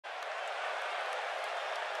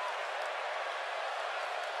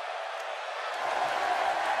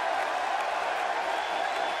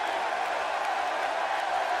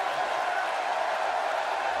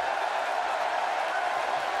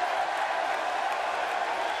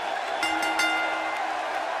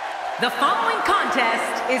The following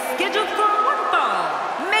contest is scheduled for one fall.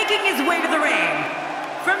 Making his way to the ring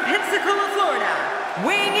from Pensacola, Florida,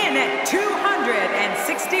 weighing in at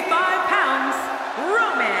 265 pounds,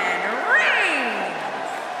 Roman Reigns.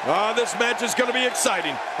 This match is going to be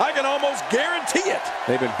exciting. I can almost guarantee it.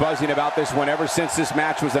 They've been buzzing about this one ever since this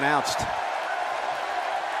match was announced.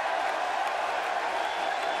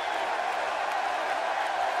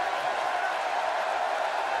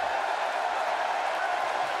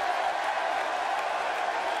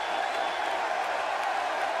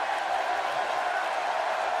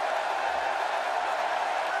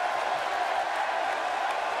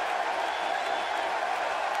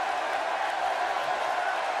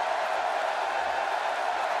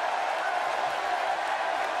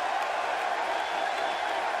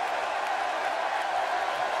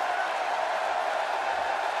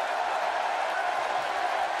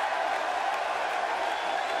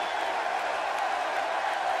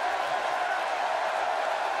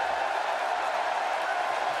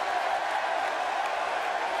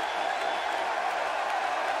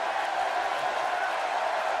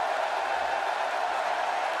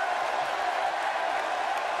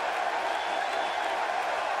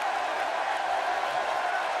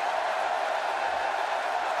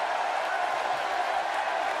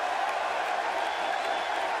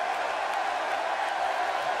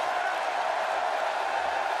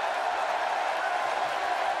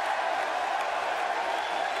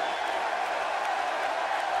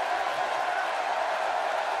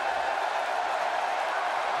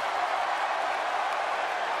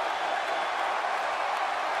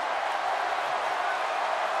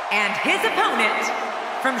 And his opponent,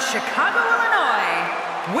 from Chicago,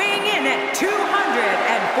 Illinois, weighing in at 245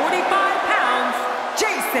 pounds,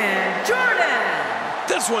 Jason Jordan.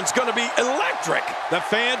 This one's going to be electric. The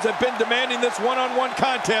fans have been demanding this one-on-one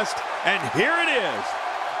contest, and here it is.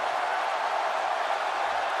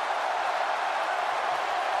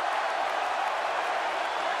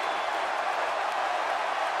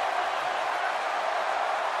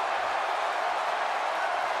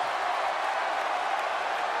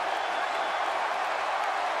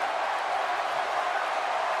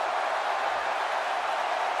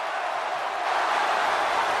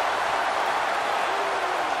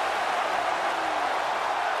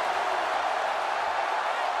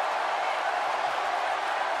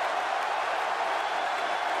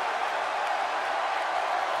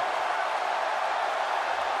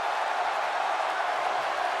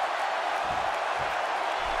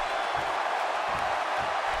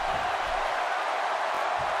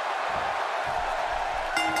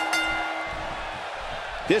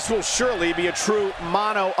 This will surely be a true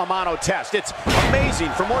mano-a-mano test. It's amazing.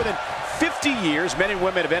 For more than 50 years, men and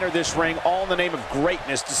women have entered this ring all in the name of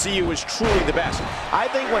greatness to see who is truly the best. I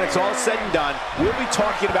think when it's all said and done, we'll be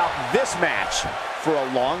talking about this match for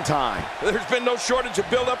a long time. There's been no shortage of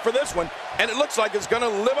build-up for this one, and it looks like it's going to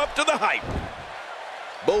live up to the hype.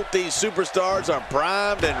 Both these superstars are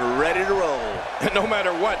primed and ready to roll. And no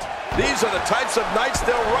matter what, these are the types of nights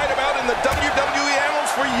they'll write about in the WWE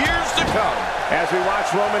annals for years to come. As we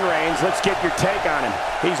watch Roman Reigns, let's get your take on him.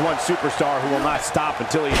 He's one superstar who will not stop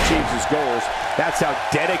until he achieves his goals. That's how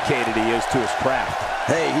dedicated he is to his craft.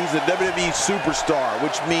 Hey, he's a WWE superstar,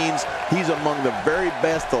 which means he's among the very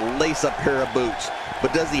best to lace a pair of boots.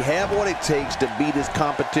 But does he have what it takes to beat his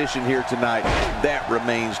competition here tonight? That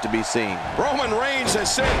remains to be seen. Roman Reigns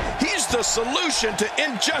has said he's the solution to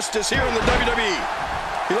injustice here in the WWE.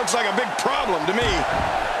 He looks like a big problem to me.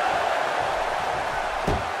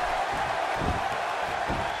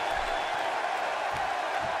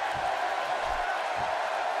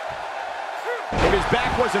 If his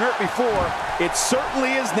back wasn't hurt before, it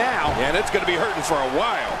certainly is now. And it's going to be hurting for a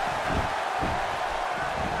while.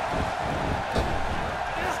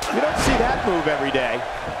 You don't see that move every day.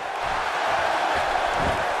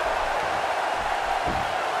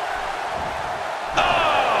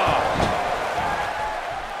 Oh!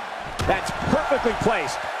 That's perfectly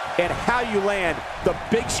placed. And how you land the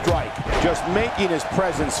big strike, just making his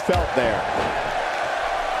presence felt there.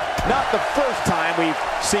 Not the first time we've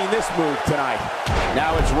seen this move tonight.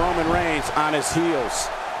 Now it's Roman Reigns on his heels.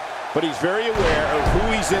 But he's very aware of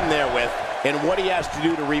who he's in there with and what he has to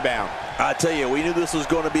do to rebound. I tell you, we knew this was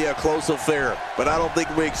going to be a close affair, but I don't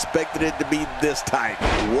think we expected it to be this tight.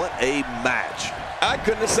 What a match. I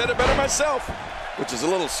couldn't have said it better myself, which is a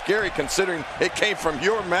little scary considering it came from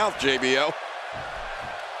your mouth, JBL.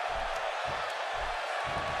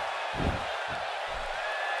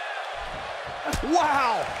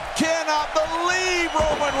 Wow! Cannot believe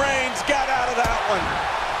Roman Reigns got out of that one.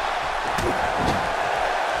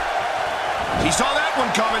 He saw that one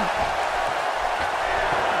coming.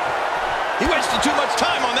 wasted too much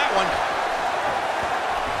time on that one.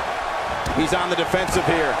 He's on the defensive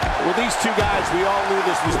here. With these two guys, we all knew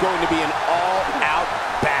this was going to be an all-out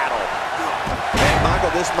battle. And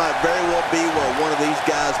Michael, this might very well be where one of these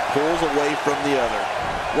guys pulls away from the other.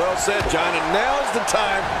 Well said, John, and now's the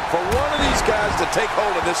time for one of these guys to take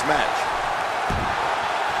hold of this match.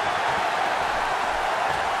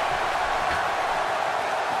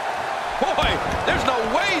 Boy, there's no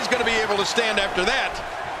way he's going to be able to stand after that.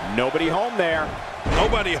 Nobody home there.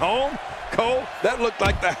 Nobody home? Cole, that looked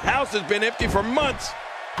like the house has been empty for months.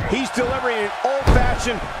 He's delivering an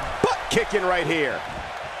old-fashioned butt kicking right here.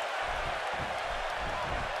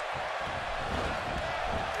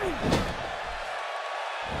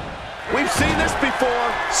 We've seen this before.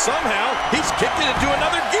 Somehow, he's kicked it into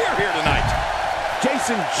another gear here tonight.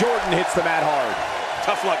 Jason Jordan hits the mat hard.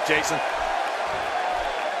 Tough luck, Jason.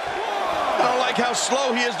 I don't like how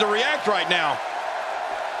slow he is to react right now.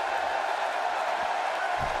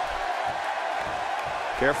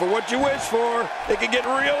 Careful what you wish for. It can get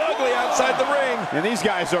real ugly outside the ring. And these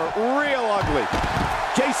guys are real ugly.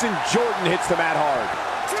 Jason Jordan hits the mat hard.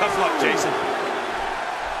 Tough luck, Jason.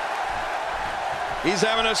 He's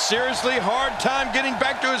having a seriously hard time getting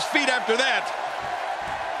back to his feet after that.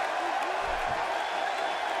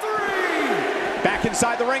 Back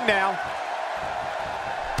inside the ring now.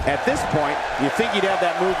 At this point, you think he'd have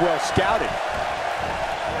that move well scouted.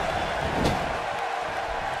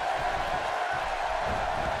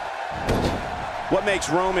 What makes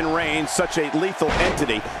Roman Reigns such a lethal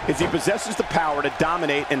entity is he possesses the power to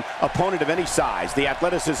dominate an opponent of any size, the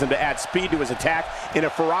athleticism to add speed to his attack, and a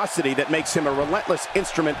ferocity that makes him a relentless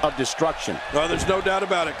instrument of destruction. Well, there's no doubt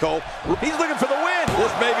about it, Cole. He's looking for the win.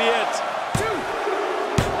 This may be it.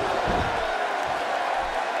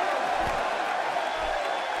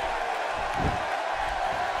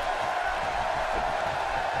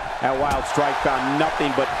 That wild strike found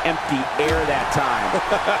nothing but empty air that time.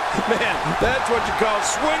 Man, that's what you call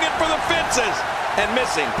swinging for the fences and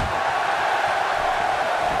missing.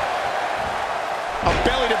 A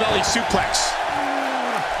belly-to-belly suplex.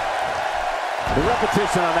 The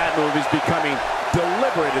repetition on that move is becoming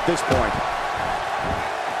deliberate at this point.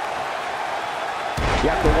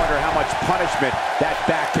 You have to wonder how much punishment that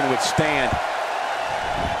back can withstand.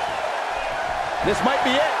 This might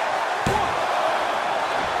be it.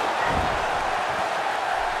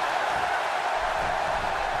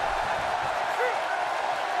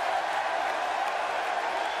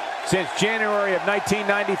 Since January of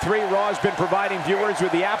 1993, Raw has been providing viewers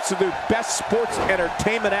with the absolute best sports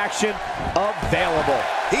entertainment action available.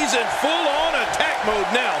 He's in full-on attack mode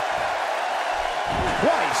now.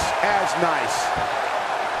 Twice as nice.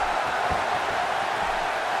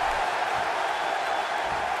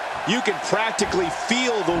 You can practically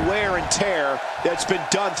feel the wear and tear that's been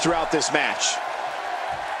done throughout this match.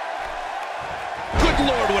 Good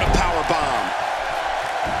Lord, what a power bomb.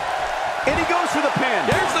 And he goes for the pin.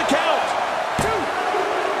 There's the count. 2.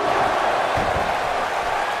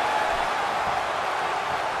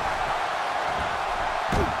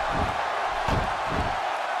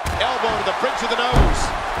 Elbow to the bridge of the nose.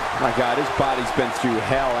 My God, his body's been through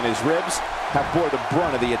hell, and his ribs have bore the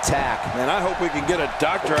brunt of the attack. Man, I hope we can get a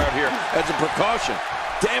doctor out here as a precaution.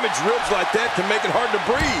 Damaged ribs like that can make it hard to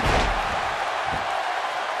breathe.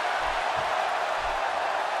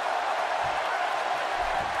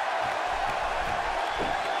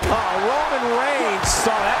 Roman Reigns saw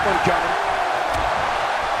that one coming.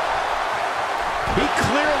 He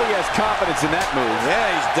clearly has confidence in that move. Yeah,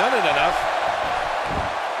 he's done it enough.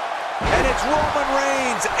 And it's Roman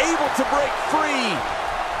Reigns able to break free.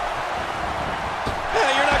 Yeah,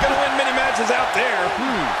 you're not going to win many matches out there.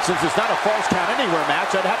 Since it's not a false count anywhere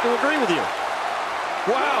match, I'd have to agree with you.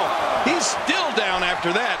 Wow, he's still down after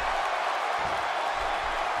that.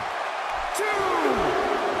 2.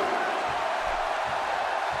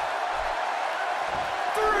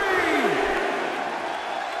 3.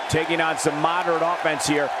 Taking on some moderate offense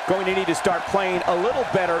here. Going to need to start playing a little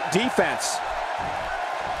better defense.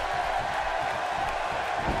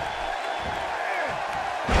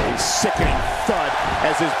 A sickening thud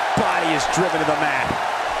as his body is driven to the mat.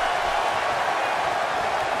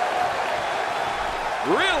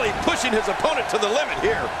 Really pushing his opponent to the limit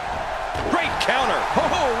here. Great counter.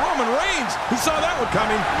 Oh, Roman Reigns. He saw that one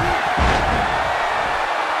coming.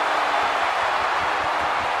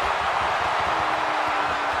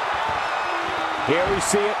 Here we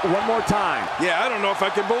see it one more time. Yeah, I don't know if I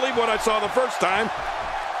can believe what I saw the first time.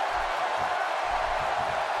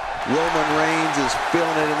 Roman Reigns is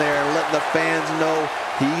feeling it in there and letting the fans know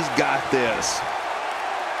he's got this.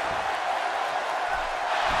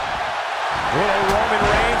 Little Roman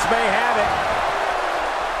Reigns may have it.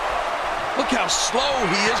 Look how slow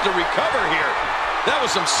he is to recover here. That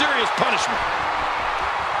was some serious punishment.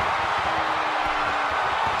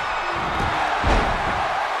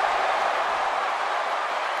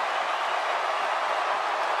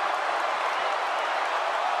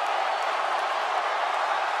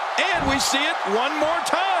 And we see it one more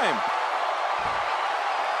time.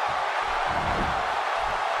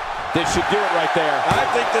 This should do it right there. I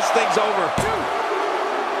think this thing's over.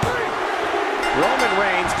 Roman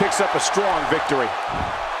Reigns picks up a strong victory.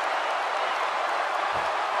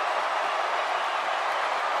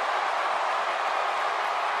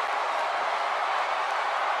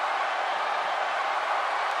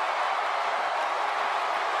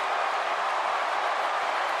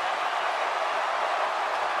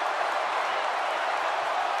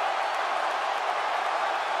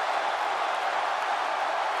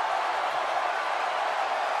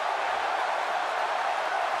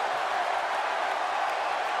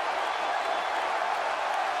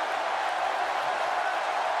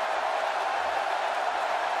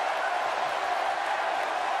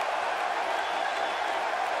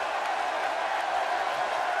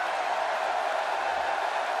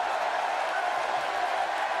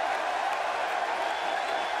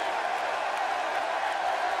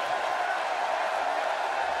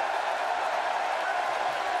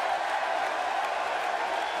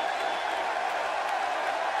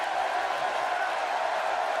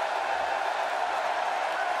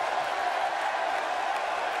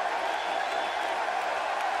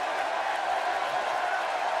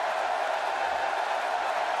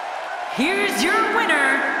 Here's your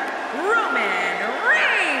winner, Roman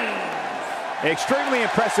Reigns. Extremely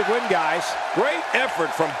impressive win, guys. Great effort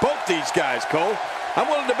from both these guys, Cole. I'm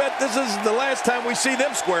willing to bet this isn't the last time we see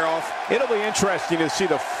them square off. It'll be interesting to see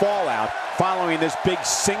the fallout following this big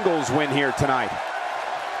singles win here tonight.